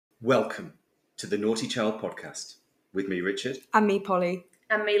Welcome to the Naughty Child Podcast with me, Richard. And me, Polly.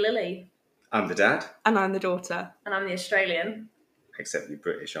 And me, Lily. I'm the dad. And I'm the daughter. And I'm the Australian. Except you're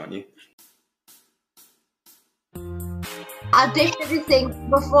British, aren't you? I definitely think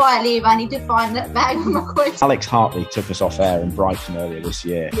before I leave, I need to find that bag of my coins. Alex Hartley took us off air in Brighton earlier this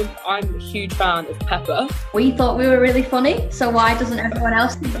year. I'm a huge fan of Pepper. We thought we were really funny, so why doesn't everyone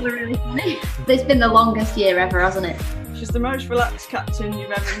else think we're really funny? It's been the longest year ever, hasn't it? She's the most relaxed captain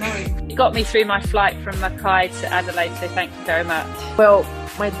you've ever known. You got me through my flight from Mackay to Adelaide, so thank you very much. Well,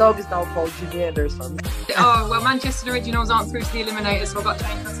 my dog is now called Jimmy Anderson. Oh, well, Manchester Originals aren't through to the Eliminators, so I've got to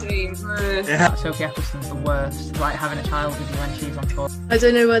change my team. Yeah. Sophie Eccleston's the worst. It's like having a child with you when she's on tour. I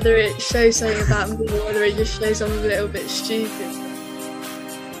don't know whether it shows something about me or whether it just shows I'm a little bit stupid.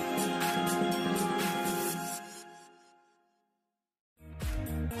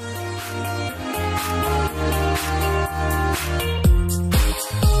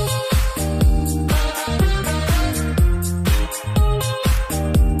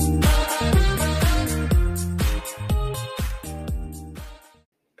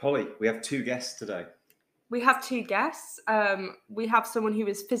 Polly, we have two guests today. We have two guests. We have someone who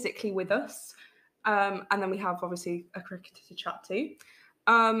is physically with us. And then we have, obviously, a cricketer to chat to.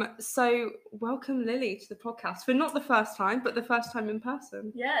 So welcome, Lily, to the podcast. For not the first time, but the first time in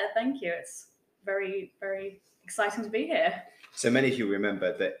person. Yeah, thank you. It's very, very exciting to be here. So many of you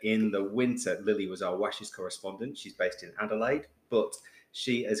remember that in the winter, Lily was our Washes correspondent. She's based in Adelaide, but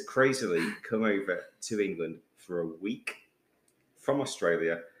she has crazily come over to England for a week from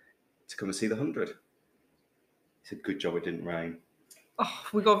Australia to come and see the 100. It's a good job it didn't rain. Oh,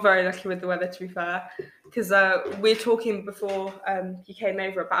 we got very lucky with the weather, to be fair, because we're talking before you came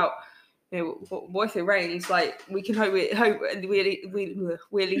over about, what if it rains? Like, we can hope we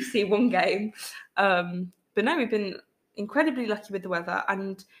at least see one game. But no, we've been incredibly lucky with the weather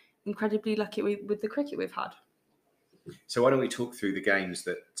and incredibly lucky with the cricket we've had. So why don't we talk through the games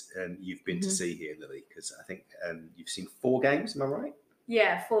that you've been to see here, Lily? Because I think you've seen 4 games, am I right?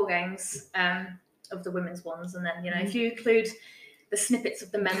 Yeah, 4 games of the women's ones. And then, if you include the snippets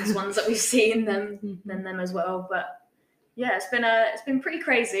of the men's ones that we've seen, then them as well. But yeah, it's been pretty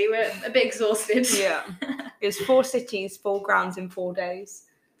crazy. We're a bit exhausted. Yeah. It was 4 cities, 4 grounds in 4 days.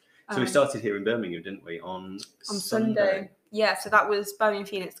 So we started here in Birmingham, didn't we? On Sunday. Yeah, so that was Birmingham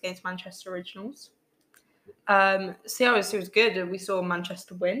Phoenix against Manchester Originals. So yeah, it was good. We saw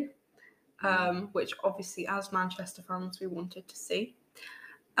Manchester win, which obviously as Manchester fans we wanted to see.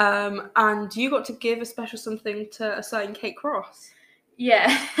 And you got to give a special something to a certain Kate Cross.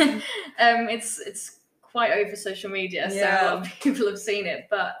 Yeah, it's quite over social media, so a lot of people have seen it.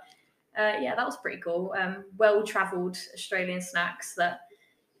 But yeah, that was pretty cool. Well-travelled Australian snacks that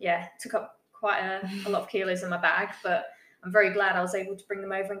took up quite a lot of kilos in my bag, but I'm very glad I was able to bring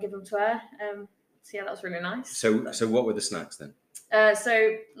them over and give them to her. So yeah, that was really nice. So what were the snacks then?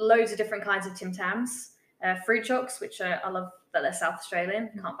 So loads of different kinds of Tim Tams, fruit chocks, which I love that they're South Australian.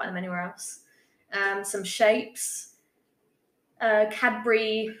 Can't find them anywhere else. Some shapes,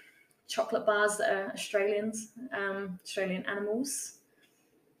 Cadbury chocolate bars that are Australian animals.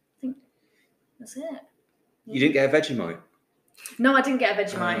 I think that's it. You didn't get a Vegemite? No, I didn't get a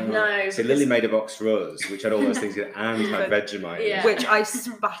Vegemite. No. So Lily made a box for us, which had all those things in it and had Vegemite. Yeah. Which I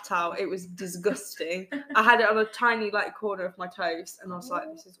spat out. It was disgusting. I had it on a tiny corner of my toast, and I was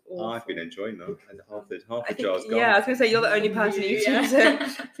like, "This is awful." I've been enjoying that, and half the jar's gone. Yeah, I was going to say you're the only person eating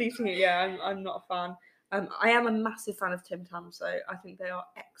it. Yeah, I'm not a fan. I am a massive fan of Tim Tam, so I think they are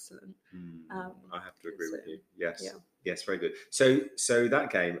excellent. I have to agree with you. Yes, very good. So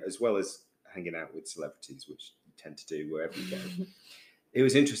that game, as well as hanging out with celebrities, which you tend to do wherever you go, it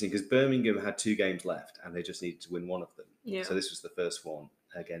was interesting because Birmingham had 2 games left and they just needed to win one of them. Yeah. So this was the first one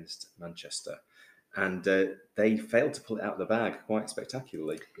against Manchester, and they failed to pull it out of the bag quite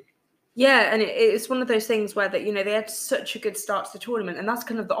spectacularly. Yeah, and it's one of those things where that they had such a good start to the tournament, and that's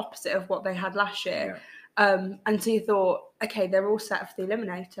kind of the opposite of what they had last year. Yeah. And so you thought, okay, they're all set for the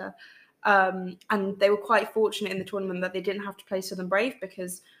eliminator, and they were quite fortunate in the tournament that they didn't have to play Southern Brave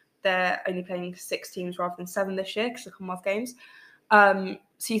because they're only playing 6 teams rather than 7 this year because of Commonwealth Games. So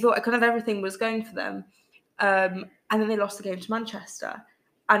you thought kind of everything was going for them, and then they lost the game to Manchester,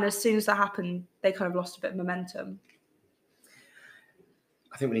 and as soon as that happened, they kind of lost a bit of momentum.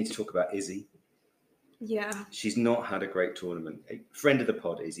 I think we need to talk about Izzy. Yeah. She's not had a great tournament. A friend of the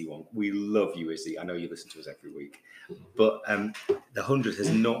pod, Izzy Wong. We love you, Izzy. I know you listen to us every week. But the 100 has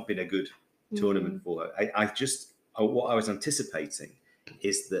not been a good tournament for her. What I was anticipating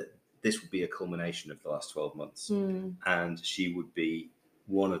is that this would be a culmination of the last 12 months. And she would be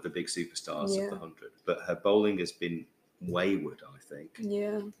one of the big superstars of the 100. But her bowling has been wayward, I think.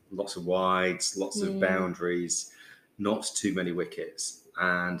 Yeah. Lots of wides, lots of boundaries, not too many wickets.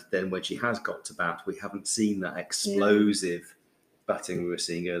 And then when she has got to bat, we haven't seen that explosive batting we were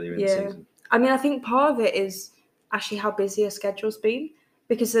seeing earlier in the season. I mean, I think part of it is actually how busy her schedule's been.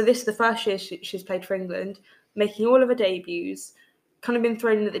 Because so this is the first year she's played for England, making all of her debuts, kind of been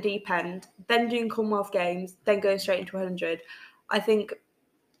thrown in at the deep end, then doing Commonwealth Games, then going straight into 100. I think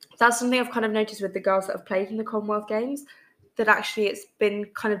that's something I've kind of noticed with the girls that have played in the Commonwealth Games, that actually it's been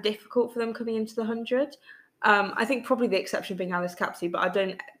kind of difficult for them coming into the 100. I think probably the exception being Alice Capsey, but I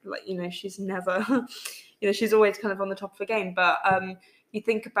don't, she's never, she's always kind of on the top of the game. But you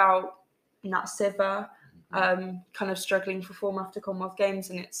think about Nat Siver kind of struggling for form after Commonwealth Games,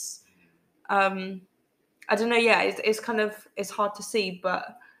 and it's, I don't know, it's kind of, it's hard to see,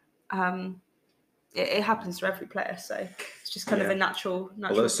 but it happens to every player, so it's just kind of a natural.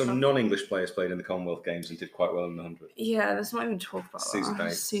 Although some non-English players played in the Commonwealth Games and did quite well in the 100. Yeah, let's not even talk about Susie that.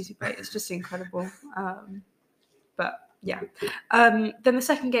 Bates. Susie Bates, it's just incredible. But yeah. Then the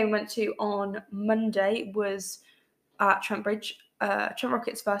second game we went to on Monday was at Trent Bridge, Trent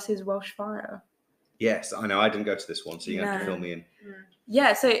Rockets versus Welsh Fire. Yes, I know. I didn't go to this one, so you have to fill me in.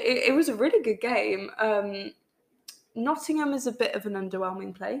 Yeah, so it was a really good game. Nottingham is a bit of an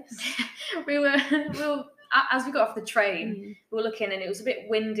underwhelming place. we were as we got off the train, we were looking and it was a bit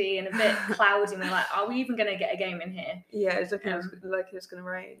windy and a bit cloudy, and we were like, are we even going to get a game in here? Yeah, it was looking like it was going to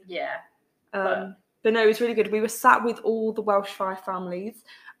rain. Yeah. But no, it was really good. We were sat with all the Welsh Fire families,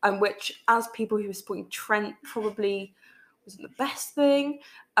 which, as people who were supporting Trent, probably wasn't the best thing.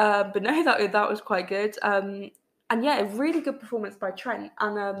 But no, that was quite good. And yeah, a really good performance by Trent.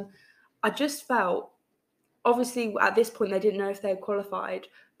 And I just felt, obviously at this point they didn't know if they had qualified,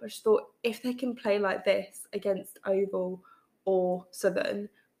 but I just thought if they can play like this against Oval or Southern,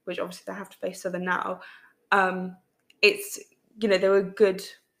 which obviously they have to face Southern now, it's, there were good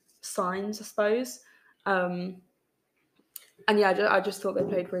signs, I suppose. And yeah, I just thought they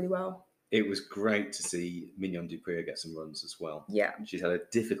played really well. It was great to see Mignon Dupree get some runs as well. Yeah. She's had a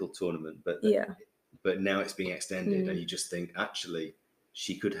difficult tournament, but now it's being extended, and you just think, actually,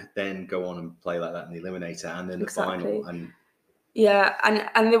 she could then go on and play like that in the Eliminator and then the final. And yeah,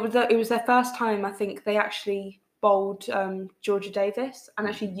 and it was their first time, I think, they actually bowled Georgia Davis and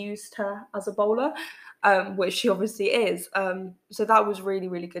actually used her as a bowler, which she obviously is. So that was really,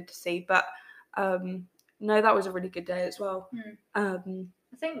 really good to see. But no, that was a really good day as well.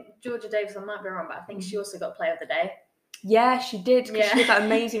 I think Georgia Davis, I might be wrong, but I think she also got Player of the Day. Yeah, she did, because she had that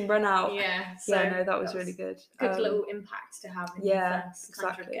amazing run out. So no, that was really good. Good little impact to have in the first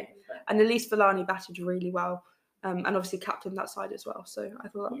 100 game. But... And Elise Villani batted really well, and obviously captained that side as well. So I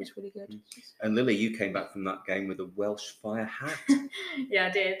thought that was really good. And Lily, you came back from that game with a Welsh Fire hat. Yeah, I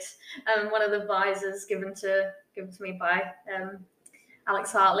did. One of the visors given to me by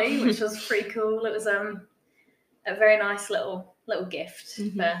Alex Hartley, which was pretty cool. It was a very nice little gift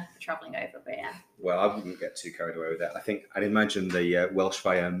for travelling over, but yeah. Well, I wouldn't get too carried away with that. I'd imagine the Welsh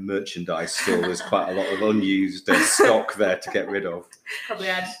Fire merchandise store was quite a lot of unused stock there to get rid of. Probably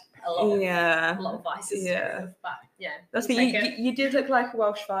had a lot of vices. Yeah. But yeah. That's you did look like a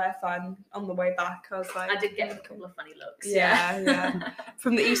Welsh Fire fan on the way back. I was like, I did get a couple of funny looks. Yeah.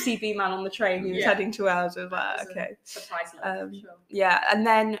 From the ECB man on the train who was heading to Wales. I was like, okay. Surprise look, sure. Yeah, and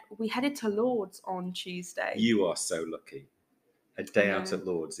then we headed to Lords on Tuesday. You are so lucky. A day out at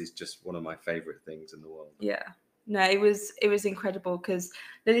Lords is just one of my favourite things in the world. Yeah. No, it was incredible, because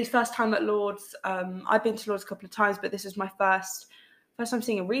Lily's first time at Lords, I've been to Lords a couple of times, but this was my first time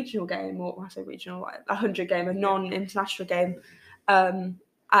seeing a regional game, or when I say regional, like 100 game, a non-international game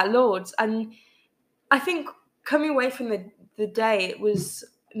at Lords. And I think coming away from the day, it was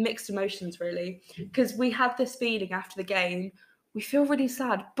mixed emotions, really, because we had this feeling after the game, we feel really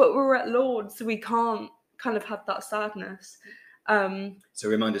sad, but we're at Lords, so we can't kind of have that sadness. So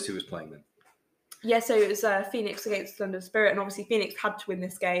remind us who was playing then. Yeah, so it was Phoenix against London Spirit, and obviously Phoenix had to win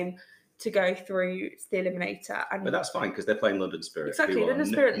this game to go through to the Eliminator. But that's fine, because they're playing London Spirit. Exactly, London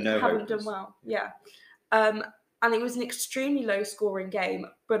Spirit haven't done well. Yeah. And it was an extremely low-scoring game,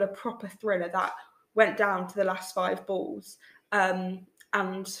 but a proper thriller that went down to the last 5 balls. And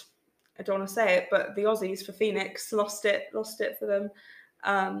I don't want to say it, but the Aussies for Phoenix lost it for them.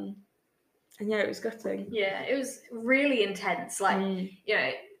 And yeah, it was gutting. Yeah, it was really intense. Like,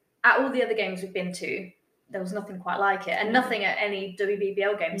 at all the other games we've been to, there was nothing quite like it. And nothing at any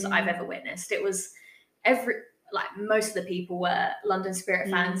WBBL games that I've ever witnessed. It was most of the people were London Spirit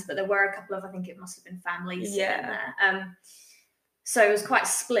fans, but there were a couple of, I think it must have been families in there. So it was quite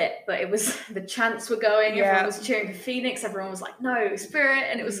split, but it was, the chants were going, everyone was cheering for Phoenix, everyone was like, no, Spirit,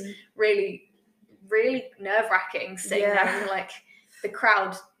 and it was really, really nerve-wracking sitting there, and like the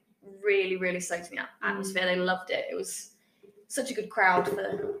crowd really, really soaked in the atmosphere. They loved it. It was such a good crowd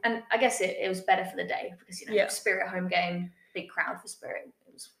and I guess it was better for the day because Spirit home game, big crowd for Spirit.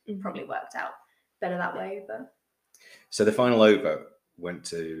 It was probably worked out better that way. But so the final over went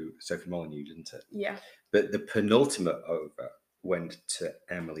to Sophie Molyneux, didn't it? Yeah. But the penultimate over went to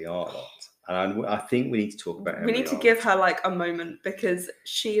Emily Arlott. And I think we need to talk about Emily. We need to give her like a moment because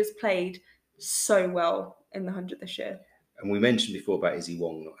she has played so well in the 100 this year. And we mentioned before about Izzy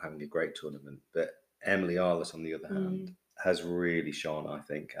Wong not having a great tournament, but Emily Arlott, on the other hand, has really shone, I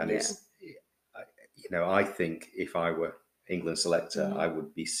think. And it's, I think if I were England selector, I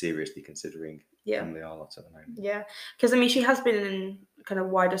would be seriously considering Emily Arlott at the moment. Yeah, because I mean, she has been in kind of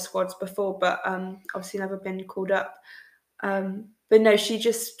wider squads before, but obviously never been called up. But no, she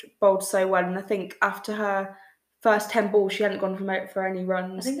just bowled so well, and I think after her first 10 balls, she hadn't gone for any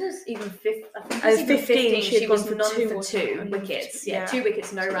runs. I think it was even 15. She was for none for two wickets. Yeah, 2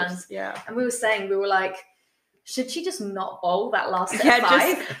 wickets, no runs. Yeah, and we were like, should she just not bowl that last set of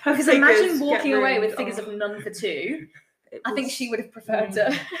 5? Because imagine walking away with figures of none for 2. I think she would have preferred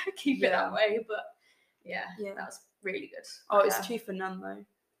to keep it that way, but yeah, that was really good. Oh, it's 2 for none though.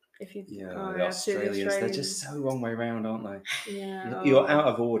 If you the Australians, they're just so wrong way round, aren't they? Yeah, you're out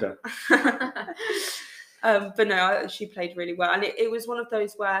of order. But no, she played really well, and it was one of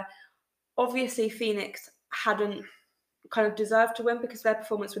those where obviously Phoenix hadn't kind of deserved to win because of their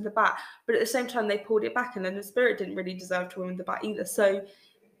performance with the bat, but at the same time they pulled it back, and then the Spirit didn't really deserve to win with the bat either. So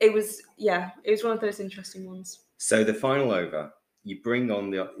it was one of those interesting ones. So the final over, you bring on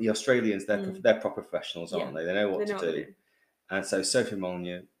the Australians. They're proper professionals, aren't they? They know what to do. And so Sophie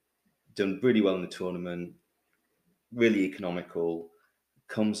Molyneux done really well in the tournament, really economical,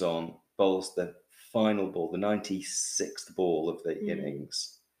 comes on, bowls the final ball, the 96th ball of the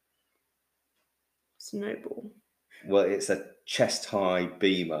innings. It's no ball. Well, it's a chest-high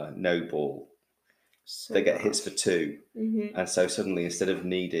beamer, no ball. So they get hits for 2. And so suddenly, instead of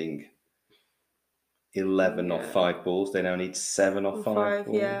needing 11 off 5 balls, they now need 7 off 5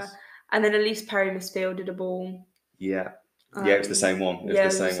 balls. Yeah. And then Elise Perry misfielded a ball. Yeah. It was the same one. It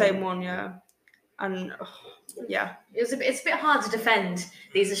was the same one, yeah. And it's a bit hard to defend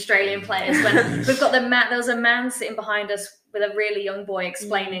these Australian players when we've got there was a man sitting behind us with a really young boy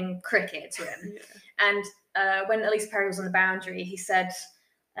explaining cricket to him. And when Elise Perry was on the boundary, he said,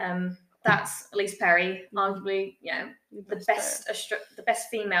 that's Elise Perry, arguably, the best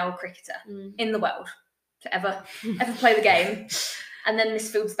female cricketer in the world to ever play the game, and then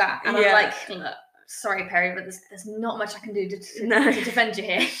misfields that. And I'm like, look, sorry, Perry, but there's not much I can do to defend you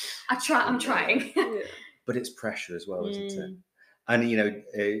here. I'm trying. But it's pressure as well, isn't it? And,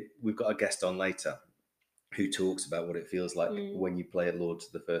 we've got a guest on later who talks about what it feels like when you play at Lord's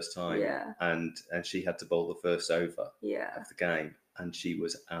for the first time. Yeah. And she had to bowl the first over of the game. And she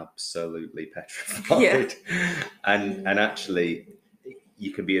was absolutely petrified. And actually,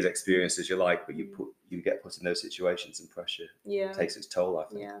 you can be as experienced as you like, but you get put in those situations, and pressure takes its toll, I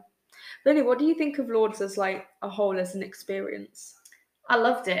think. Yeah. Lily, what do you think of Lord's as like a whole, as an experience? I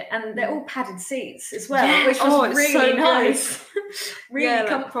loved it, and they're all padded seats as well, which was really so nice. Really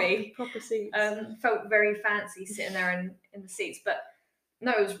comfy, like proper seats. Felt very fancy sitting there in the seats, but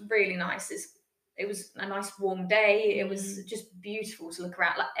no, it was really nice. It was a nice warm day. It was just beautiful to look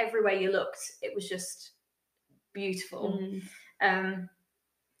around. Like everywhere you looked, it was just beautiful.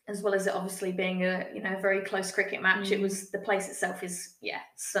 As well as it obviously being a very close cricket match. It was, the place itself is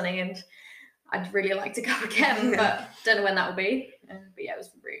stunning, and I'd really like to go again, but don't know when that will be. But yeah, it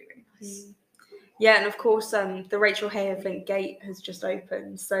was really, really nice. Yeah, and of course, the Rachel Hayher-Flint gate has just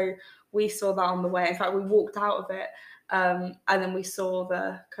opened, so we saw that on the way. In fact, we walked out of it. And then we saw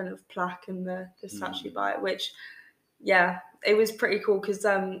the kind of plaque and the statue by it, which, it was pretty cool because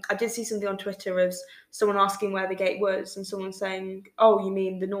I did see something on Twitter of someone asking where the gate was, and someone saying, "Oh, you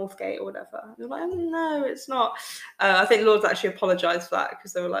mean the North Gate or whatever?" And they're like, "No, it's not." I think Lord's actually apologised for that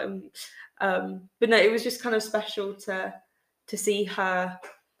because they were like, but no, it was just kind of special to see her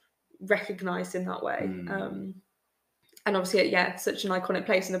recognised in that way. And obviously, such an iconic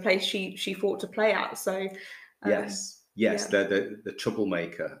place, and the place she fought to play at. So. Yes, the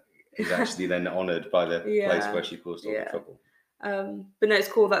troublemaker is actually then honoured by the place where she caused all the trouble. But no, it's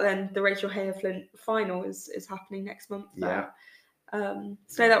cool that then the Rachel Hayher-Flint final is happening next month.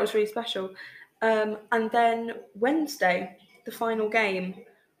 So that was really special. And then Wednesday, the final game,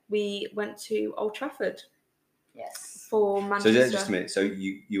 we went to Old Trafford. Yes. For Manchester. So just a minute. So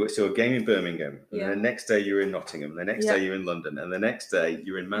you saw a game in Birmingham, and the next day you're in Nottingham, the next day you're in London, and the next day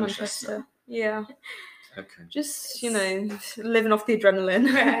you're in Manchester. Yeah. Okay. Just, living off the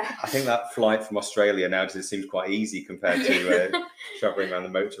adrenaline. I think that flight from Australia now just seems quite easy compared to travelling around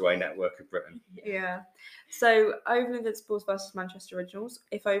the motorway network of Britain. Yeah. So, Oval Invincibles versus Manchester Originals.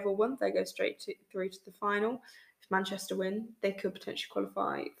 If Oval won, they go straight through to the final. If Manchester win, they could potentially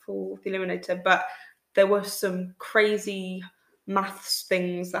qualify for the Eliminator. But there were some crazy maths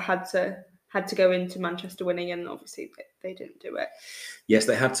things that had to go into Manchester winning, and obviously they didn't do it. Yes,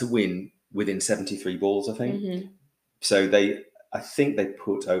 they had to win within 73 balls, I think. Mm-hmm. So I think they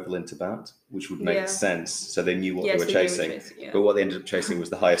put Oval into bat, which would make sense. So they knew what they were chasing. But what they ended up chasing was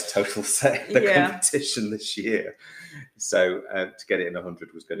the highest total set of the competition this year. So to get it in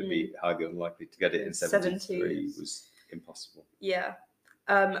 100 was going to be highly unlikely. To get it in 73 was impossible. Yeah.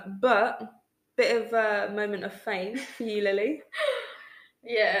 But bit of a moment of fame for you, Lily.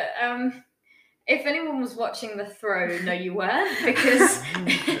 Yeah. If anyone was watching the throw, no, you weren't, because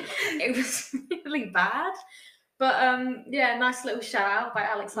it was really bad. But nice little shout out by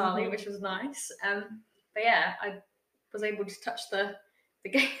Alex Harley, which was nice. But yeah, I was able to touch the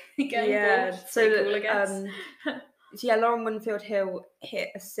game ball. So cool, I guess. Lauren Winfield-Hill hit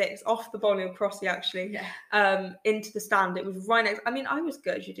a 6 off the bowling of Crossy, actually, into the stand. It was right next. I mean, I was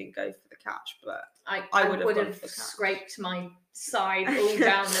good. You didn't go for the catch, but I would have scraped my side all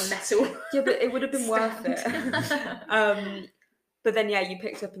down the metal. Yeah, but it would have been worth it. But then, you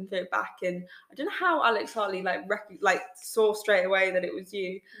picked up and threw it back, and I don't know how Alex Harley saw straight away that it was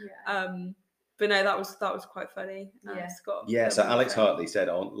you. Yeah. But no, that was quite funny. Scott. Yeah, so Alex Hartley said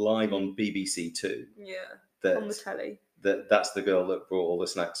live on BBC Two. Yeah. That, on the telly. That's the girl that brought all the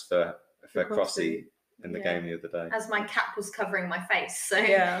snacks for Crossy in the game the other day. As my cap was covering my face, so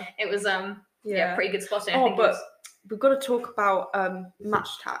it was pretty good spotting. Oh, but we've got to talk about match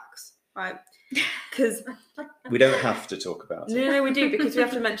tax, right? Because we don't have to talk about it. No, we do, because we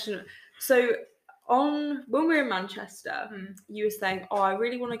have to mention it. So when we were in Manchester, you were saying, I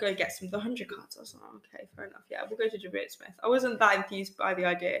really want to go get some of the 100 cards. I was like, okay, fair enough. Yeah, we'll go to Debates Smith. I wasn't that enthused by the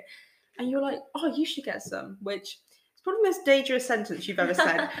idea. And you were like, you should get some, which is probably the most dangerous sentence you've ever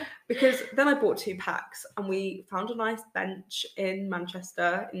said. Because then I bought 2 packs and we found a nice bench in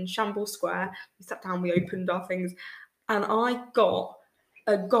Manchester, in Shambles Square. We sat down, we opened our things, and I got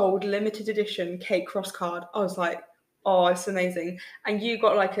a gold limited edition Kate Cross card. I was like, it's amazing. And you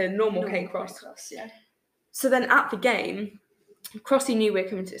got like a normal Kate Cross. Yeah. So then at the game, Crossy knew we were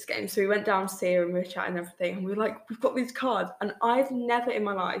coming to this game, so we went down to see her and we were chatting and everything, and we were like, we've got these cards. And I've never in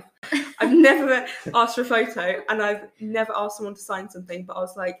my life, I've never asked for a photo, and I've never asked someone to sign something, but I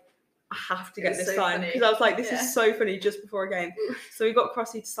was like, I have to get this signed, because I was like, this is so funny just before a game. So we got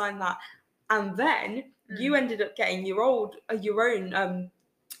Crossy to sign that, and then you ended up getting your own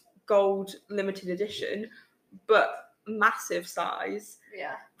gold limited edition, but massive size.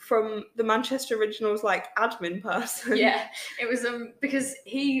 Yeah. From the Manchester Originals admin person. Yeah, it was because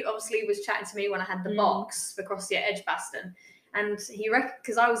he obviously was chatting to me when I had the box for Crossy at Edgbaston, and he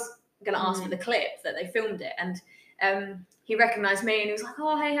because I was going to ask for the clip that they filmed it, and he recognised me and he was like,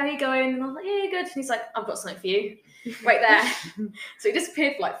 "Oh, hey, how you going?" And I was like, "Yeah, good." And he's like, "I've got something for you, right there." So he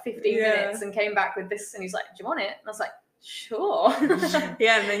disappeared for 15 minutes and came back with this, and he's like, "Do you want it?" And I was like, "Sure."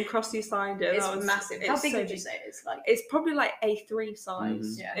 Yeah, and then Crossy signed it. It's massive. How big would you say it is? It's probably A3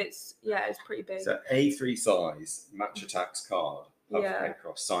 size. Yeah. It's pretty big. So A3 size Match Attacks card of Kate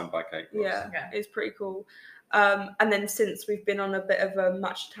Cross, signed by Kate Cross. Yeah, it's pretty cool. And then since we've been on a bit of a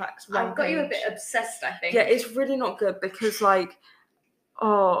Match Attacks rampage, I've got you a bit obsessed, I think. Yeah, it's really not good because they're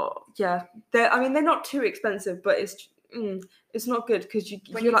not too expensive, but it's not good because you're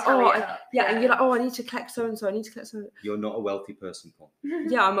like, and you're like, I need to collect so and so. I need to collect so and so. You're not a wealthy person, Paul.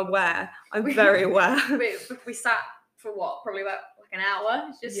 Yeah, I'm aware. I'm very aware. We sat for probably about an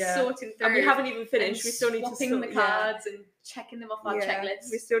hour, just sorting through. And we haven't even finished. We still need to swapping the cards and checking them off our checklist.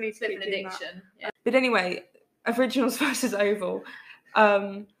 We still need to keep an addiction. Yeah. But anyway, Originals versus Oval.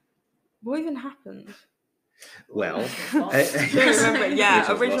 What even happened? Well,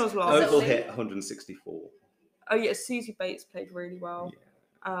 Originals lost. Oval hit 164. Oh yeah, Susie Bates played really well.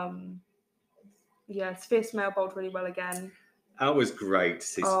 Sophia Smale bowled really well again. That was great to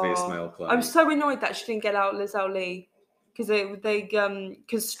see Sophia Smale play. I'm so annoyed that she didn't get out Lizelle Lee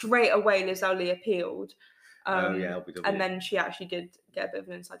because straight away Lizelle Lee appealed. LBW. And then she actually did get a bit of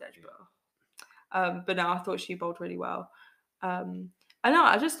an inside edge, but no, I thought she bowled really well.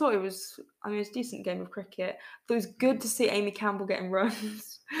 I just thought it was a decent game of cricket. It was good to see Amy Campbell getting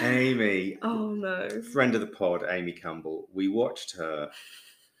runs. Amy. Oh no. Friend of the pod, Amy Campbell. We watched her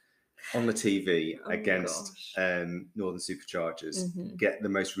on the TV against Northern Superchargers get the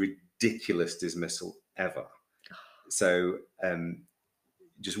most ridiculous dismissal ever. So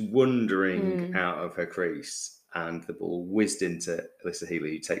just wandering out of her crease, and the ball whizzed into Alyssa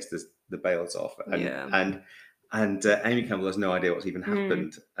Healy, who takes the bails off, and Amy Campbell has no idea what's even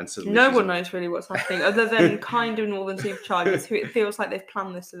happened, and suddenly no one knows really what's happening, other than kind of Northern Superchargers, who it feels like they've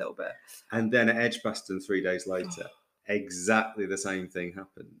planned this a little bit. And then at Edgbaston 3 days later, exactly the same thing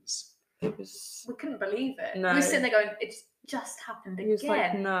happens. It was. We couldn't believe it. No. We were sitting there going, "It's just happened again." It was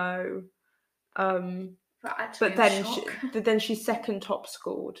like no. But then she second top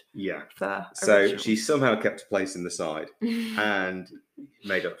scored. Yeah. So originals. She somehow kept a place in the side and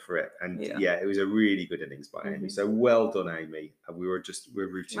made up for it. And it was a really good innings by Amy. So well done, Amy. We're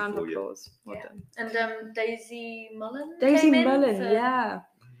rooting round for applause. you. Well done. And Daisy Mullen.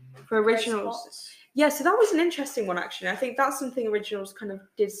 For originals. Yeah, so that was an interesting one actually. I think that's something originals kind of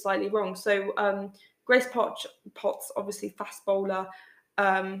did slightly wrong. So Grace Potts, obviously fast bowler,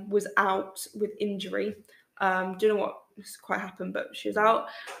 was out with injury. Don't know what quite happened, but she was out.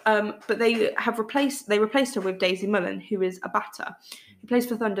 But they replaced her with Daisy Mullen, who is a batter. Who plays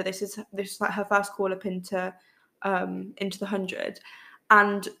for Thunder. This is like her first call up into the 100,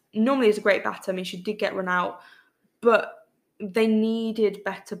 and normally is a great batter. I mean, she did get run out, but they needed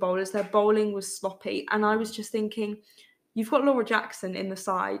better bowlers. Their bowling was sloppy, and I was just thinking, you've got Laura Jackson in the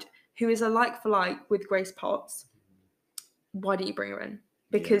side, who is a like for like with Grace Potts. Why don't you bring her in?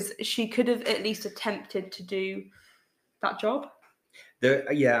 Because she could have at least attempted to do that job.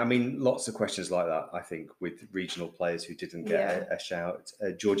 I mean, lots of questions like that, I think, with regional players who didn't get a shout.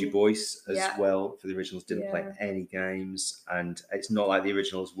 Georgie Boyce as well for the originals didn't play any games, and it's not like the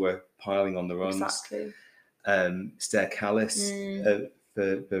originals were piling on the runs. Exactly. Stair Callis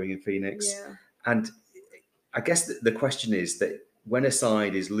for Birmingham Phoenix. Yeah. And I guess the question is that when a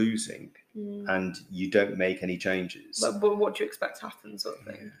side is losing and you don't make any changes... But what do you expect to happen, sort of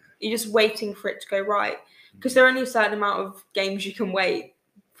thing? You're just waiting for it to go right. Because there are only a certain amount of games you can wait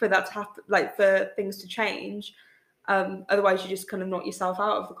for that to happen, like for things to change. Otherwise, you just kind of knock yourself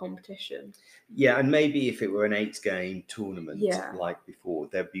out of the competition. Yeah, and maybe if it were an 8-game tournament like before,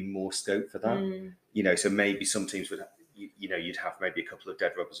 there'd be more scope for that. You know, so maybe some teams would, you'd have maybe a couple of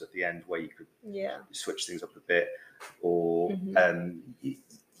dead rubbers at the end where you could switch things up a bit, or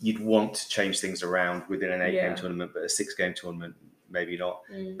you'd want to change things around within an 8-game tournament, but a 6-game tournament, maybe not.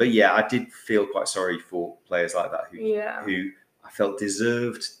 But I did feel quite sorry for players like that who I felt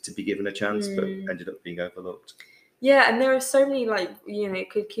deserved to be given a chance, but ended up being overlooked. Yeah, and there are so many,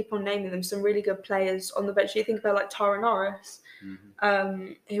 could keep on naming them, some really good players on the bench. You think about like Tara Norris,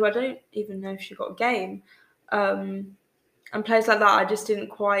 who I don't even know if she got a game. And players like that, I just didn't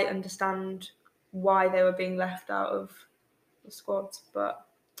quite understand why they were being left out of the squads. But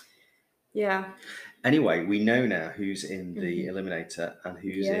yeah. Anyway, we know now who's in the eliminator and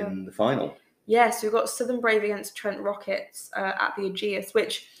who's in the final. Yeah, so we've got Southern Brave against Trent Rockets at the Aegeus,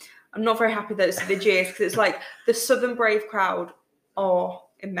 which I'm not very happy that it's the Aegeus because it's like the Southern Brave crowd are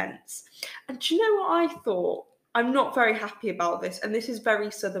immense. And do you know what I thought? I'm not very happy about this, and this is very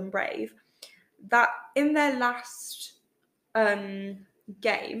Southern Brave, that in their last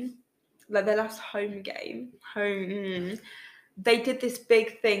game, like their last home game, they did this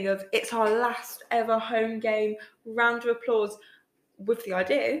big thing of it's our last ever home game, round of applause, with the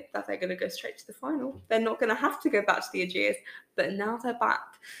idea that they're going to go straight to the final. They're not going to have to go back to the Aegeus, but now they're back.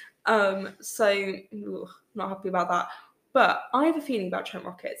 So not happy about that. But I have a feeling about Trent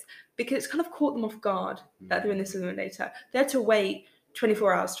Rockets because it's kind of caught them off guard that they're in this eliminator. They had to wait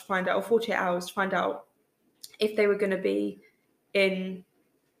 24 hours to find out, or 48 hours to find out if they were going to be in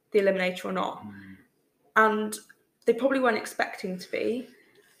the eliminator or not. And they probably weren't expecting to be.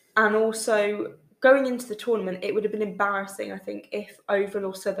 And also, going into the tournament, it would have been embarrassing, I think, if Oval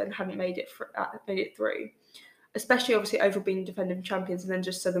or Southern hadn't made it through. Especially, obviously, Oval being defending champions, and then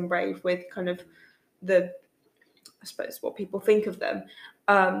just Southern Brave with kind of I suppose, what people think of them.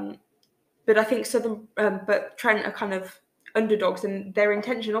 But I think but Trent are kind of underdogs, and their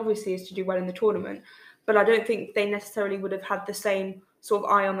intention, obviously, is to do well in the tournament. But I don't think they necessarily would have had the same sort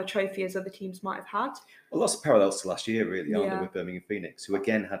of eye on the trophy as other teams might have had. Well, lots of parallels to last year, really, aren't there, with Birmingham Phoenix, who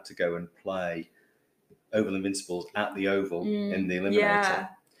again had to go and play Oval Invincibles at the Oval in the eliminator.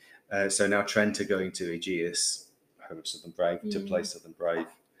 So now Trent are going to Aegeus, home of Southern Brave, to play Southern Brave.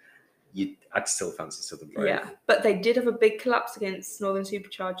 I'd still fancy Southern Brave. Yeah, but they did have a big collapse against Northern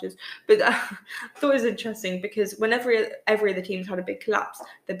Superchargers. But I thought it was interesting because whenever every other team's had a big collapse,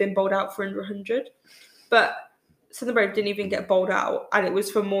 they've been bowled out for under 100. But Southern Brave didn't even get bowled out, and it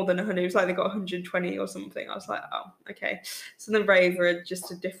was for more than 100. It was like they got 120 or something. I was like, oh, okay. Southern Brave are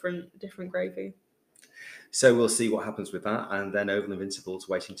just a different gravy. So we'll see what happens with that, and then Oval Invincibles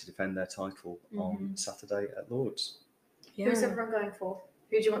waiting to defend their title on Saturday at Lord's. Yeah. Who's everyone going for?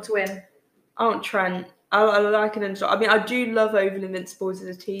 Who do you want to win? I want Trent. I like an underdog. I mean, I do love Oval Invincibles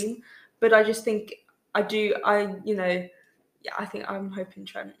as a team, but I just think I think I'm hoping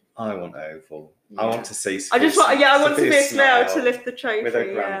Trent. I want Oval. Yeah. I want to see. I want to be a smile to lift the trophy with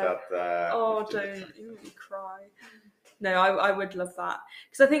her granddad there. Oh, don't you make me cry. No, I would love that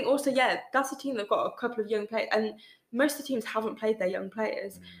because I think also that's a team that's got a couple of young players, and most of the teams haven't played their young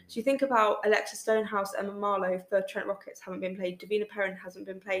players. So you think about Alexa Stonehouse, Emma Marlowe for Trent Rockets haven't been played. Davina Perrin hasn't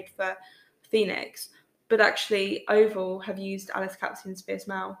been played for Phoenix, but actually Oval have used Alice Capsey and Spears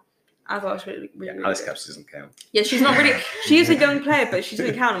Mal. I thought it was really Alice good. Capsey doesn't count. Yeah, she's not really. She is a young player, but she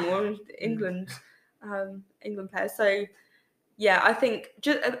doesn't count anymore. England player. So yeah, I think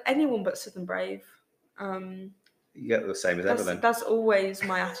just anyone but Southern Brave. You get the same as ever then. That's always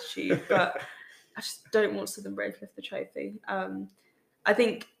my attitude, but I just don't want Southern Brave to lift the trophy. I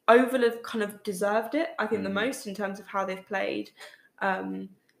think Oval have kind of deserved it, I think the most in terms of how they've played. And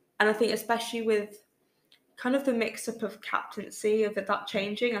I think especially with kind of the mix-up of captaincy, of that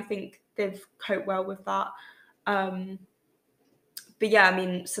changing, I think they've coped well with that. But yeah, I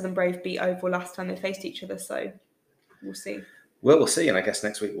mean, Southern Brave beat Oval last time they faced each other, so we'll see. Well, we'll see, and I guess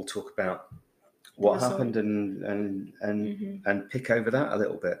next week we'll talk about what happened and pick over that a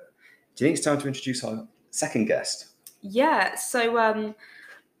little bit. Do you think it's time to introduce our second guest? Yeah, so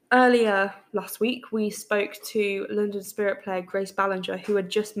earlier last week we spoke to London Spirit player Grace Ballinger, who had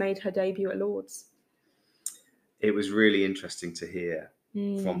just made her debut at Lords. It was really interesting to hear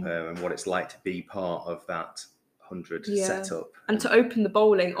from her and what it's like to be part of that 100 setup. And to open the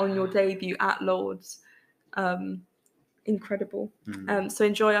bowling on your debut at Lords. Incredible. So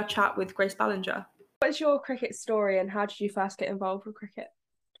enjoy our chat with Grace Ballinger. What's your cricket story and how did you first get involved with cricket?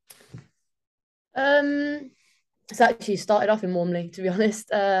 It's actually started off in Warmley, to be honest.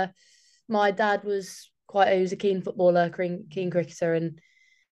 My dad was a keen footballer, keen cricketer, and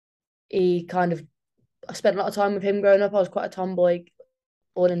I spent a lot of time with him growing up. I was quite a tomboy,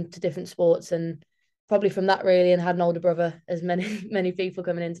 all into different sports, and probably from that really, and had an older brother, as many people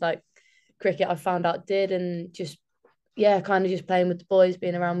coming into like cricket I found out did, and just playing with the boys,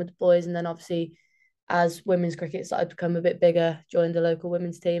 being around with the boys, and then obviously as women's cricket started to become a bit bigger, joined the local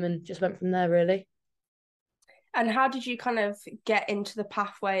women's team and just went from there really. And how did you kind of get into the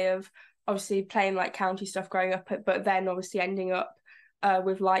pathway of obviously playing like county stuff growing up, but then obviously ending up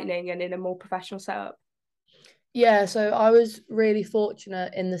with Lightning and in a more professional setup? Yeah, so I was really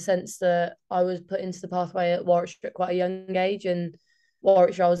fortunate in the sense that I was put into the pathway at Warwickshire at quite a young age, and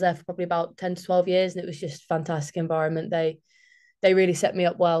Warwickshire I was there for probably about 10 to 12 years, and it was just a fantastic environment. They really set me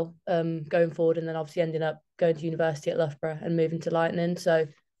up well going forward, and then obviously ended up going to university at Loughborough and moving to Lightning. So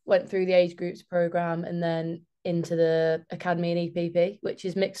went through the age groups program and then into the academy and EPP, which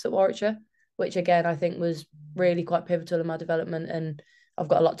is mixed at Warwickshire, which again I think was really quite pivotal in my development, and I've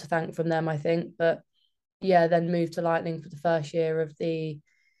got a lot to thank from them, I think. But yeah, then moved to Lightning for the first year of the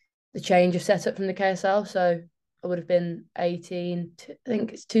change of setup from the KSL. So I would have been 18, I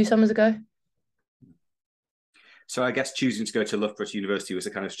think it's 2 summers ago. So I guess choosing to go to Loughborough University was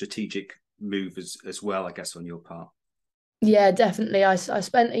a kind of strategic move as well, I guess, on your part. Yeah, definitely. I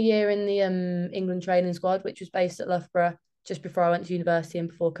spent a year in the England training squad, which was based at Loughborough just before I went to university and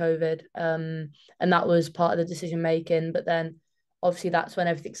before COVID. And that was part of the decision making. But then obviously that's when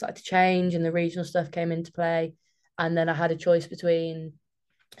everything started to change and the regional stuff came into play. And then I had a choice between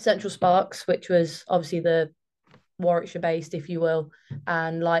Central Sparks, which was obviously the Warwickshire based, if you will,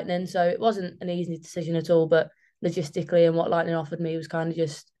 and Lightning. So it wasn't an easy decision at all, but logistically and what Lightning offered me was kind of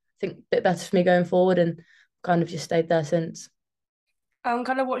just, I think, a bit better for me going forward, and kind of just stayed there since.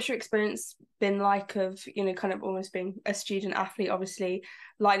 Kind of what's your experience been like of, kind of almost being a student athlete? Obviously,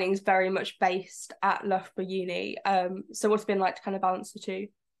 Lightning's very much based at Loughborough Uni. So what's it been like to kind of balance the two?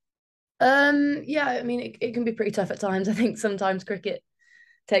 Yeah, I mean, it can be pretty tough at times. I think sometimes cricket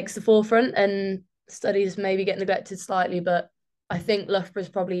takes the forefront and studies maybe get neglected slightly, but I think Loughborough is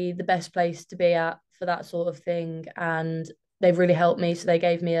probably the best place to be at for that sort of thing. And they've really helped me. So they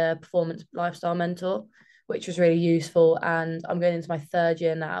gave me a performance lifestyle mentor, which was really useful. And I'm going into my 3rd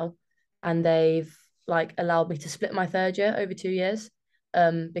year now, and they've allowed me to split my 3rd year over 2 years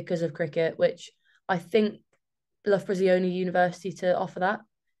because of cricket, which I think Loughborough's the only university to offer that.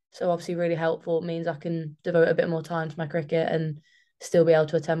 So obviously really helpful. It means I can devote a bit more time to my cricket and still be able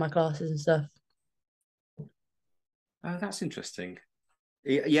to attend my classes and stuff. Oh, that's interesting.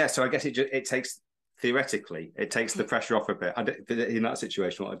 Yeah, so I guess it takes, theoretically, it takes the pressure off a bit. In that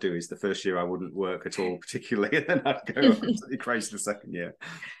situation, what I'd do is the first year I wouldn't work at all particularly, and then I'd go absolutely crazy the second year.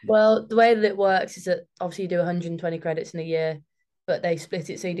 Well, the way that it works is that obviously you do 120 credits in a year, but they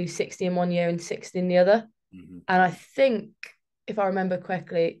split it so you do 60 in one year and 60 in the other. Mm-hmm. And I think, if I remember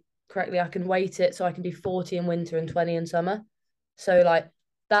correctly, I can weight it so I can do 40 in winter and 20 in summer. So like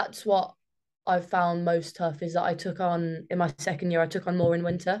that's what I've found most tough is that I took on in my second year, I took on more in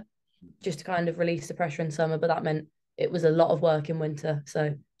winter just to kind of release the pressure in summer, but that meant it was a lot of work in winter.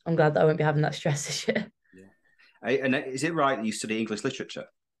 So I'm glad that I won't be having that stress this year. Yeah. And is it right that you study English literature?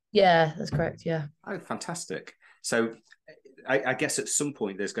 Yeah, that's correct. Yeah. Oh, fantastic. So I guess at some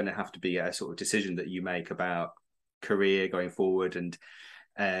point there's going to have to be a sort of decision that you make about career going forward and,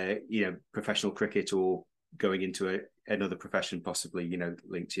 professional cricket or going into another profession, possibly,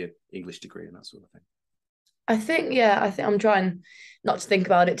 linked to your English degree and that sort of thing. I think I'm trying not to think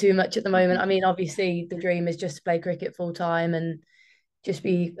about it too much at the moment. I mean, obviously the dream is just to play cricket full time and just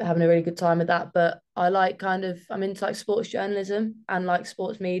be having a really good time with that. But I like I'm into like sports journalism and like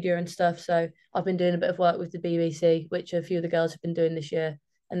sports media and stuff. So I've been doing a bit of work with the BBC, which a few of the girls have been doing this year,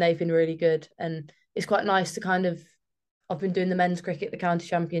 and they've been really good. And it's quite nice to I've been doing the men's cricket, the county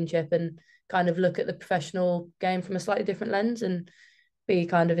championship, and kind of look at the professional game from a slightly different lens and be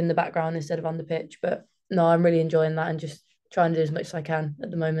kind of in the background instead of on the pitch. But no, I'm really enjoying that and just trying to do as much as I can at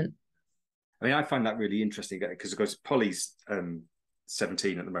the moment. I mean, I find that really interesting because, of course, Polly's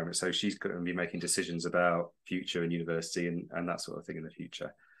 17 at the moment, so she's going to be making decisions about future and university and that sort of thing in the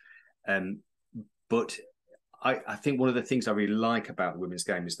future. But I think one of the things I really like about the women's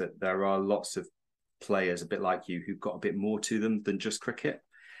game is that there are lots of players a bit like you who've got a bit more to them than just cricket.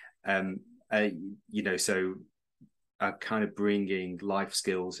 So are kind of bringing life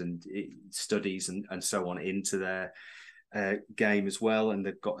skills and studies and so on into their game as well, and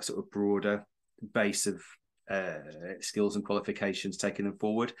they've got a sort of broader base of skills and qualifications taking them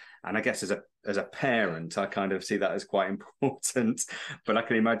forward. And I guess as a parent, I kind of see that as quite important. But I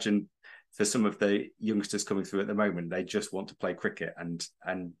can imagine for some of the youngsters coming through at the moment, they just want to play cricket,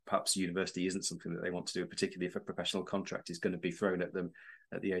 and perhaps university isn't something that they want to do, particularly if a professional contract is going to be thrown at them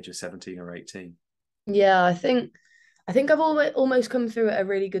at the age of 17 or 18. Yeah, I think I've almost come through at a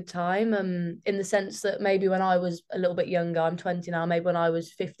really good time, in the sense that maybe when I was a little bit younger, I'm 20 now, maybe when I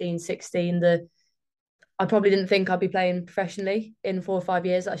was 15, 16, I probably didn't think I'd be playing professionally in 4 or 5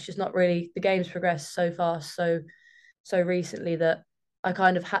 years. That's just not really, the game's progressed so fast, so recently that I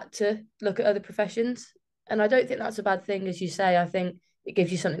kind of had to look at other professions. And I don't think that's a bad thing, as you say. I think it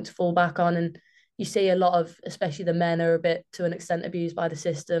gives you something to fall back on. And you see a lot of, especially the men, are a bit, to an extent, abused by the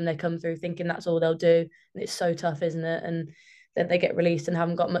system. They come through thinking that's all they'll do. And it's so tough, isn't it? And then they get released and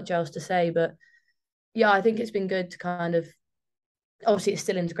haven't got much else to say. But yeah, I think it's been good to kind of, obviously it's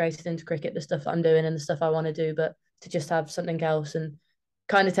still integrated into cricket, the stuff that I'm doing and the stuff I want to do, but to just have something else, and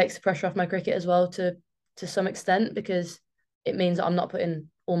kind of takes the pressure off my cricket as well to some extent, because it means that I'm not putting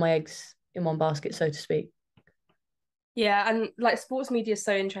all my eggs in one basket, so to speak. Yeah, and like sports media is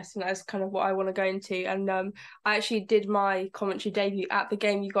so interesting. That's kind of what I want to go into. And I actually did my commentary debut at the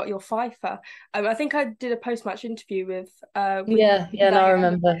game you got your fifer. I think I did a post-match interview with no, I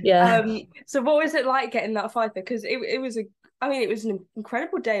remember. Yeah. So what was it like getting that fifer? Because it was an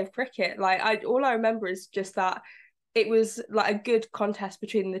incredible day of cricket. Like all I remember is just that it was like a good contest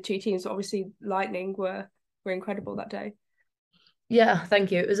between the two teams. Obviously, Lightning were incredible that day. Yeah,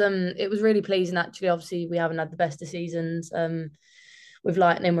 thank you. It was really pleasing, actually. Obviously, we haven't had the best of seasons. With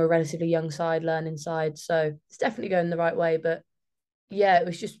Lightning, we're a relatively young side, learning side, so it's definitely going the right way. But yeah, it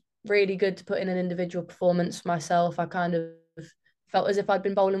was just really good to put in an individual performance for myself. I kind of felt as if I'd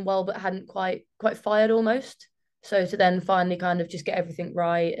been bowling well, but hadn't quite fired almost. So to then finally kind of just get everything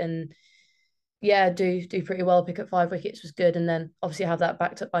right and do pretty well, pick up 5 wickets was good, and then obviously have that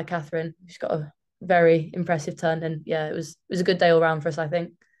backed up by Catherine. She's got a very impressive turn, and it was a good day all round for us, I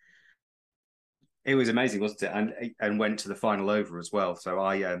think. It was amazing, wasn't it? And went to the final over as well. So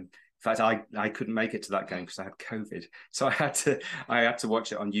in fact, I couldn't make it to that game because I had COVID. So I had to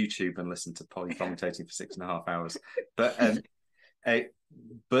watch it on YouTube and listen to Polly commentating for 6.5 hours.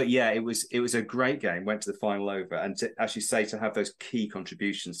 But yeah, it was a great game. Went to the final over, and to actually to have those key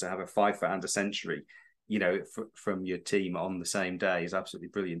contributions, to have a fifer and a century, from your team on the same day is absolutely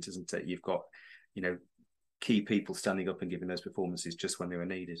brilliant, isn't it? You've got key people standing up and giving those performances just when they were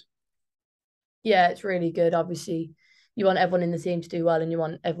needed. Yeah, it's really good. Obviously, you want everyone in the team to do well and you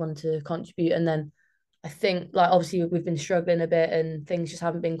want everyone to contribute. And then I think, like, obviously we've been struggling a bit and things just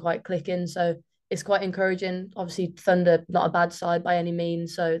haven't been quite clicking. So it's quite encouraging. Obviously, Thunder, not a bad side by any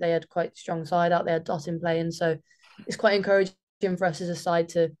means. So they had quite a strong side out there, Dottin playing. So it's quite encouraging for us as a side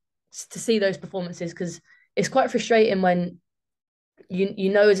to see those performances, because it's quite frustrating when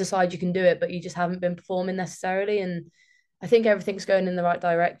you know as a side you can do it, but you just haven't been performing necessarily. And I think everything's going in the right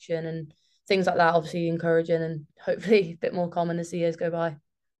direction, and things like that obviously encouraging, and hopefully a bit more common as the years go by.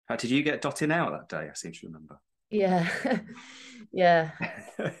 How did you get Dottin out that day? I seem to remember. Yeah. Yeah.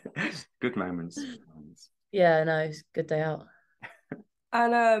 Good moments. Yeah, no, it's a good day out.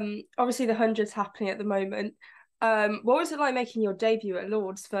 And obviously the 100's happening at the moment. What was it like making your debut at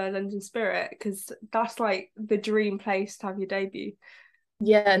Lords for London Spirit? Because that's like the dream place to have your debut.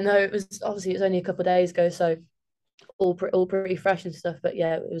 Yeah, no, it was only a couple of days ago, so all pretty fresh and stuff. But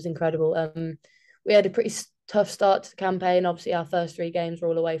yeah, it was incredible. We had a pretty tough start to the campaign. Obviously, our first 3 games were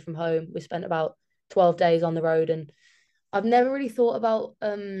all away from home. We spent about 12 days on the road, and I've never really thought about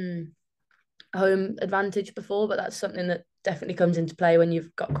home advantage before, but that's something that definitely comes into play when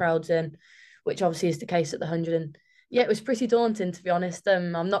you've got crowds in, which obviously is the case at the 100. And yeah, it was pretty daunting, to be honest.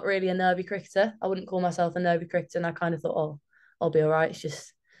 I'm not really a nervy cricketer. I wouldn't call myself a nervy cricketer, and I kind of thought, oh, I'll be all right. It's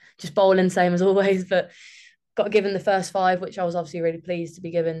just bowling, same as always. But got given the first 5, which I was obviously really pleased to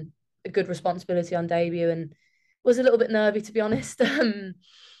be given a good responsibility on debut, and was a little bit nervy, to be honest.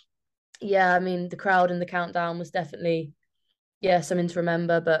 Yeah, I mean, the crowd and the countdown was definitely, yeah, something to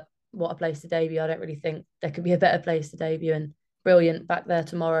remember, but what a place to debut. I don't really think there could be a better place to debut, and brilliant back there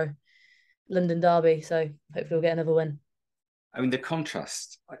tomorrow, London Derby. So hopefully we'll get another win. I mean, the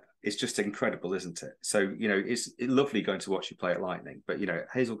contrast is just incredible, isn't it? So, it's lovely going to watch you play at Lightning, but,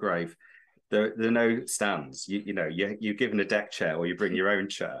 Hazelgrave, there are no stands. You're given a deck chair or you bring your own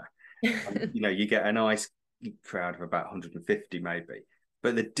chair. And, you get a nice crowd of about 150 maybe.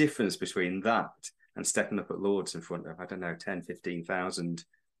 But the difference between that and stepping up at Lords in front of, I don't know, 10, 15,000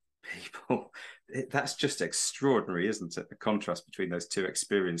 people, that's just extraordinary, isn't it? The contrast between those two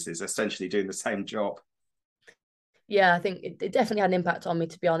experiences, essentially doing the same job. Yeah, I think it definitely had an impact on me,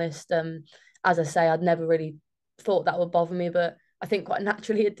 to be honest. As I say, I'd never really thought that would bother me, but I think quite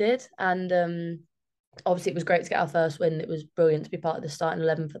naturally it did. And obviously it was great to get our first win. It was brilliant to be part of the starting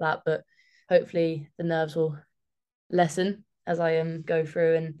 11 for that, but hopefully the nerves will lessen as I go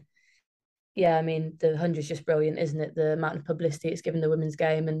through. And yeah, I mean, the 100 is just brilliant, isn't it? The amount of publicity it's given the women's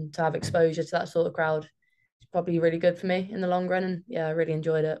game, and to have exposure to that sort of crowd is probably really good for me in the long run. And yeah, I really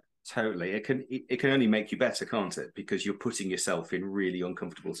enjoyed it. Totally. It can only make you better, can't it? Because you're putting yourself in really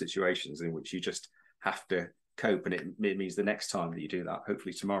uncomfortable situations in which you just have to cope. And it means the next time that you do that,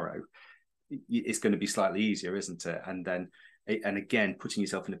 hopefully tomorrow, it's going to be slightly easier, isn't it? And again, putting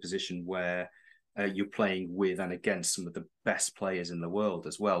yourself in a position where you're playing with and against some of the best players in the world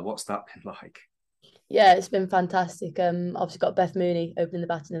as well. What's that been like? Yeah, it's been fantastic. Obviously got Beth Mooney opening the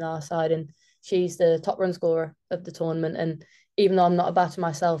batting on our side, and she's the top run scorer of the tournament. And even though I'm not a batter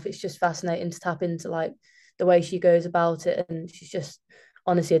myself, it's just fascinating to tap into like the way she goes about it, and she's just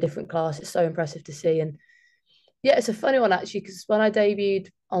honestly a different class. It's so impressive to see. And yeah, it's a funny one actually, because when I debuted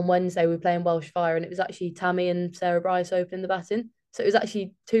on Wednesday, we were playing Welsh Fire, and it was actually Tammy and Sarah Bryce opening the batting. So it was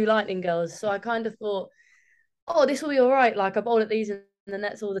actually 2 Lightning girls. So I kind of thought, oh, this will be all right. Like I bowl at these in the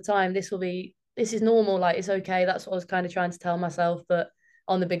nets all the time. This is normal. Like it's okay. That's what I was kind of trying to tell myself. But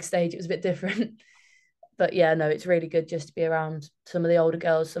on the big stage, it was a bit different. But yeah, no, it's really good just to be around some of the older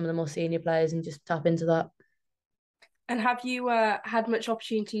girls, some of the more senior players, and just tap into that. And have you had much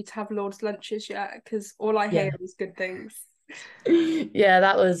opportunity to have Lord's lunches yet? Because all I hear is good things.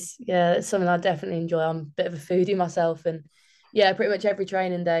 Yeah, it's something I definitely enjoy. I'm a bit of a foodie myself, and yeah, pretty much every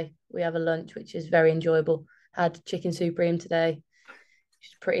training day we have a lunch, which is very enjoyable. Had chicken supreme today, which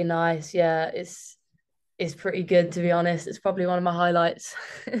is pretty nice. Yeah, it's pretty good, to be honest. It's probably one of my highlights.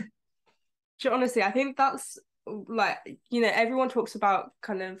 Honestly, I think that's like, everyone talks about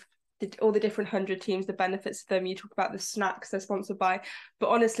kind of all the different 100 teams, the benefits of them. You talk about the snacks they're sponsored by, but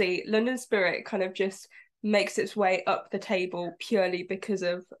honestly, London Spirit kind of just makes its way up the table purely because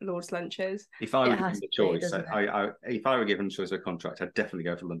of Lord's lunches. If I were given the choice, if I were given the choice of a contract, I'd definitely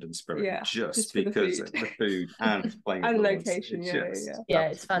go for London Spirit. Yeah, just because of the food and playing and Lords. location. Yeah,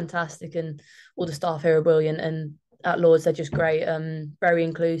 it's fantastic, and all the staff here are brilliant, and at Lords they're just great. Very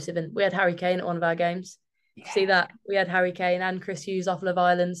inclusive, and we had Harry Kane at one of our games. Yeah. See that? We had Harry Kane and Chris Hughes off Love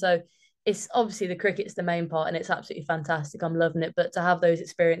Island, so it's obviously the cricket's the main part, and it's absolutely fantastic. I'm loving it, but to have those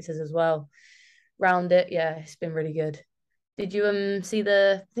experiences as well round it, yeah, it's been really good. Did you see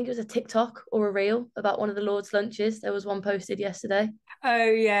I think it was a TikTok or a reel about one of the Lord's lunches? There was one posted yesterday. Oh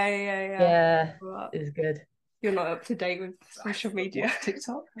yeah. Yeah, it was good. You're not up to date with social media.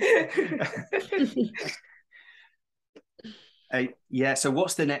 TikTok. Yeah. So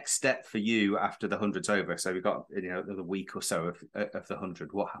what's the next step for you after the 100's over? So we've got another week or so of the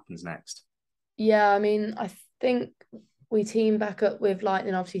 100. What happens next? Yeah, I mean, I think we team back up with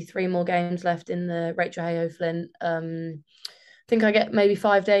Lightning. Obviously, 3 more games left in the Rachel Hayhoe Flint. I think I get maybe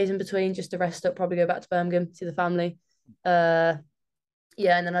 5 days in between just to rest up. Probably go back to Birmingham, see the family. Yeah,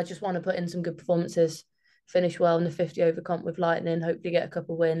 and then I just want to put in some good performances, finish well in the 50 over comp with Lightning. Hopefully, get a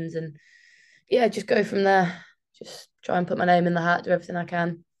couple wins, and yeah, just go from there. just try and put my name in the hat, do everything I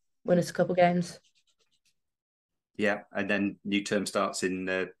can, win us a couple games. Yeah, and then new term starts in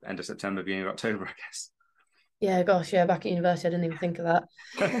end of September, beginning of October, I guess. Yeah, gosh, yeah, back at university, I didn't even think of that.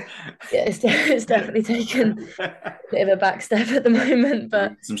 Yeah, it's definitely taken a bit of a back step at the moment,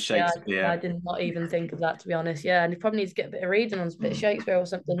 but some shakes. I did not even think of that, to be honest. Yeah, and you probably need to get a bit of reading on a bit of Shakespeare or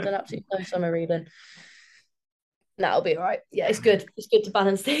something. Done absolutely no summer reading. That'll be all right. Yeah, it's good. It's good to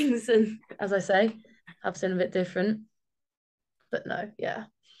balance things and, as I say, have something a bit different. But no, yeah,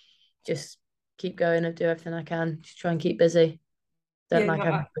 just keep going and do everything I can. Just try and keep busy. Don't like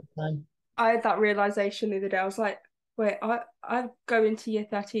having a good time. I had that realization the other day. I was like, wait, I go into year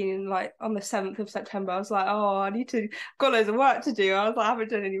 13 and like on the 7th of September, I was like, oh, I need to got loads of work to do. I was like, I haven't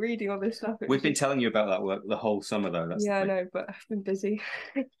done any reading on this stuff. We've been telling you about that work the whole summer though. That's I know, but I've been busy.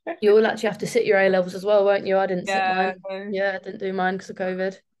 You all actually have to sit your A levels as well, won't you? I didn't sit mine. Yeah, I didn't do mine because of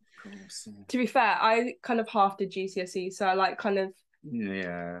COVID. To be fair, I kind of half did GCSE, so I like kind of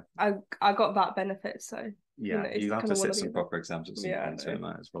I got that benefit. So yeah, you have to sit some proper exams at some point, so it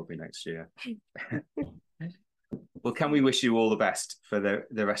might as well be next year. Well, can we wish you all the best for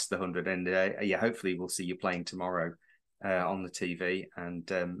the rest of the 100? And yeah, hopefully we'll see you playing tomorrow on the TV, and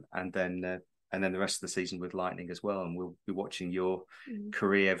then the rest of the season with Lightning as well. And we'll be watching your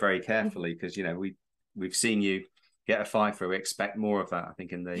career very carefully because we've seen you get a fifer. We expect more of that, I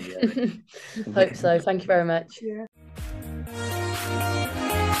think, in the hope so. Thank you very much. Yeah.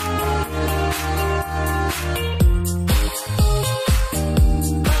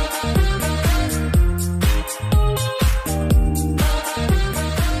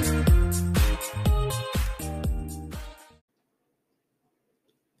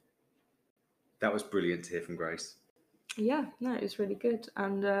 That was brilliant to hear from Grace. Yeah, no, it was really good.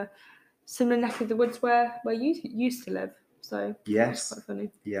 And similar neck of the woods where you used to live. So yes, quite funny.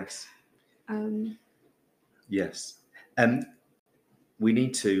 Yes. Yes. We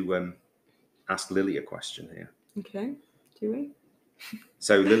need to ask Lily a question here. Okay, do we?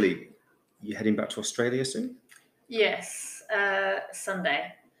 So Lily, you heading back to Australia soon? Yes,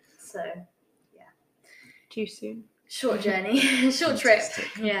 Sunday. So yeah. Too soon. Short journey, short trip.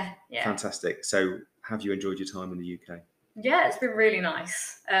 Yeah. Fantastic. So have you enjoyed your time in the UK? Yeah, it's been really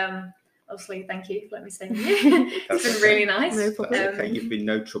nice. Obviously, thank you for letting me stay with you. It's been really nice. No problem. Okay, you've been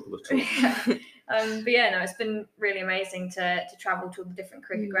no trouble at all. But yeah, no, it's been really amazing to travel to all the different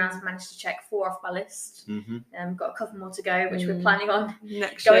cricket grounds. I managed to check 4 off my list. Got a couple more to go, which we're planning on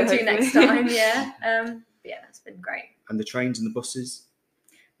going to next time. Yeah. But yeah, it's been great. And the trains and the buses?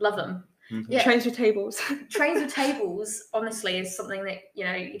 Love them. Yeah. Trains with tables. Trains with tables, honestly, is something that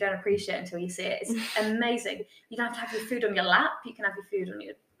you don't appreciate until you see it. It's amazing. You don't have to have your food on your lap. You can have your food on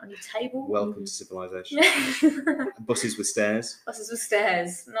your table. Welcome to civilization. Buses with stairs. Buses with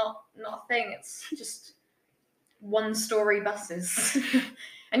stairs, not a thing. It's just 1-story buses.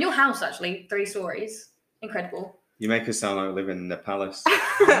 And your house actually 3 stories. Incredible. You make us sound like we live in a palace.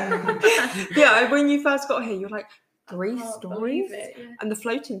 Yeah, when you first got here, you're like 3 stories, and the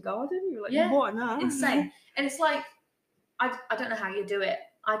floating garden. You're like, what on earth? Insane. And it's like, I don't know how you do it.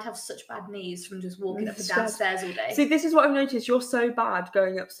 I'd have such bad knees from just walking up and downstairs all day. See, this is what I've noticed. You're so bad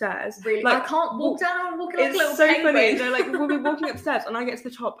going upstairs. Really? Like, I can't walk down. I'm walking like a little penguin. It's so funny. Like, we'll be walking upstairs and I get to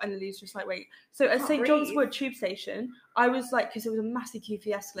the top and Lily's just like, wait. So at St. John's Wood tube station, I was like, because there was a massive queue for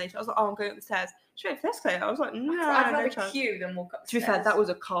the escalator. I was like, oh, I'm going up the stairs. Straight for the escalator. I was like, no, I'd rather queue than walk up the stairs. To be fair, that was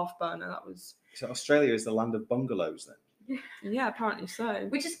a calf burner. That was... So Australia is the land of bungalows then? Yeah, apparently so.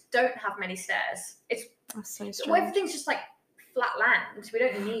 We just don't have many stairs. That's so strange. Well, everything's just like flat land. We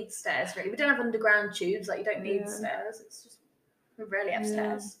don't need stairs really. We don't have underground tubes. Like, you don't need stairs. It's just, we rarely have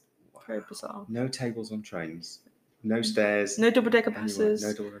stairs. Very bizarre. No tables on trains. No stairs. No double-decker buses.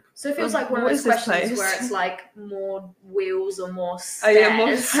 No double-decker. So it feels like one of those questions where it's like more wheels or more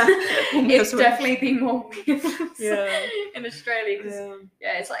stairs. It's definitely been more wheels in Australia. Because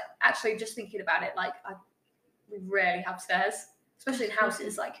it's like, actually just thinking about it, like we rarely have stairs, especially in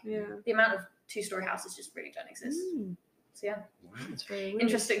houses. Like the amount of 2-story houses just really don't exist. So yeah, it's very weird.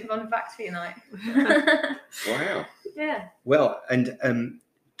 Interesting fun fact for your night. Wow. Yeah. Well, and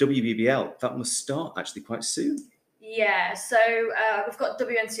WBBL, that must start actually quite soon. Yeah, so we've got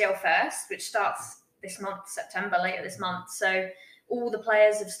WNCL first, which starts this month, September, later this month. So all the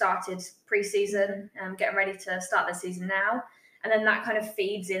players have started pre-season, getting ready to start their season now. And then that kind of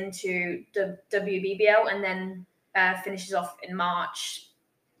feeds into the WBBL and then finishes off in March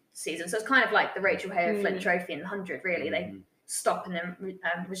season. So it's kind of like the Rachel Hale Flint Trophy in the 100, really. They stop and then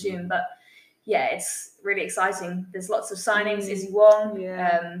resume. But yeah, it's really exciting. There's lots of signings. Izzy Wong,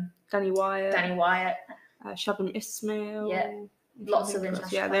 Danny Wyatt. Shabnam Ismail. lots of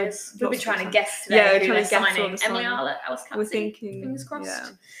international players. We'll be trying to guess today who they're signing. Emily Arlett, Alice Campsey, we're thinking, fingers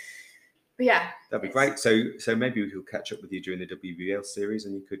crossed. But yeah, that'd be great. So maybe we could catch up with you during the WBL series,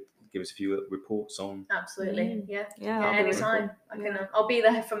 and you could give us a few reports on. Absolutely, yeah, anytime. Really cool. I'll be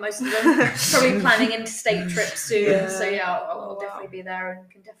there for most of them. Probably planning interstate trips soon. So I'll definitely be there and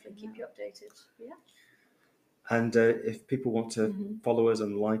can definitely keep you updated. Yeah. And if people want to follow us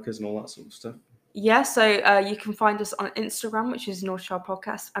and like us and all that sort of stuff. Yeah, so you can find us on Instagram, which is North Child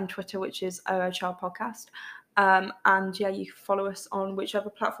Podcast, and Twitter, which is OO Child Podcast. And you can follow us on whichever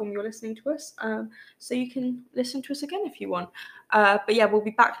platform you're listening to us, so you can listen to us again if you want. But we'll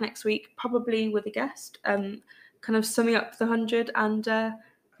be back next week, probably with a guest, kind of summing up the 100, and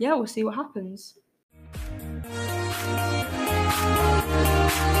we'll see what happens.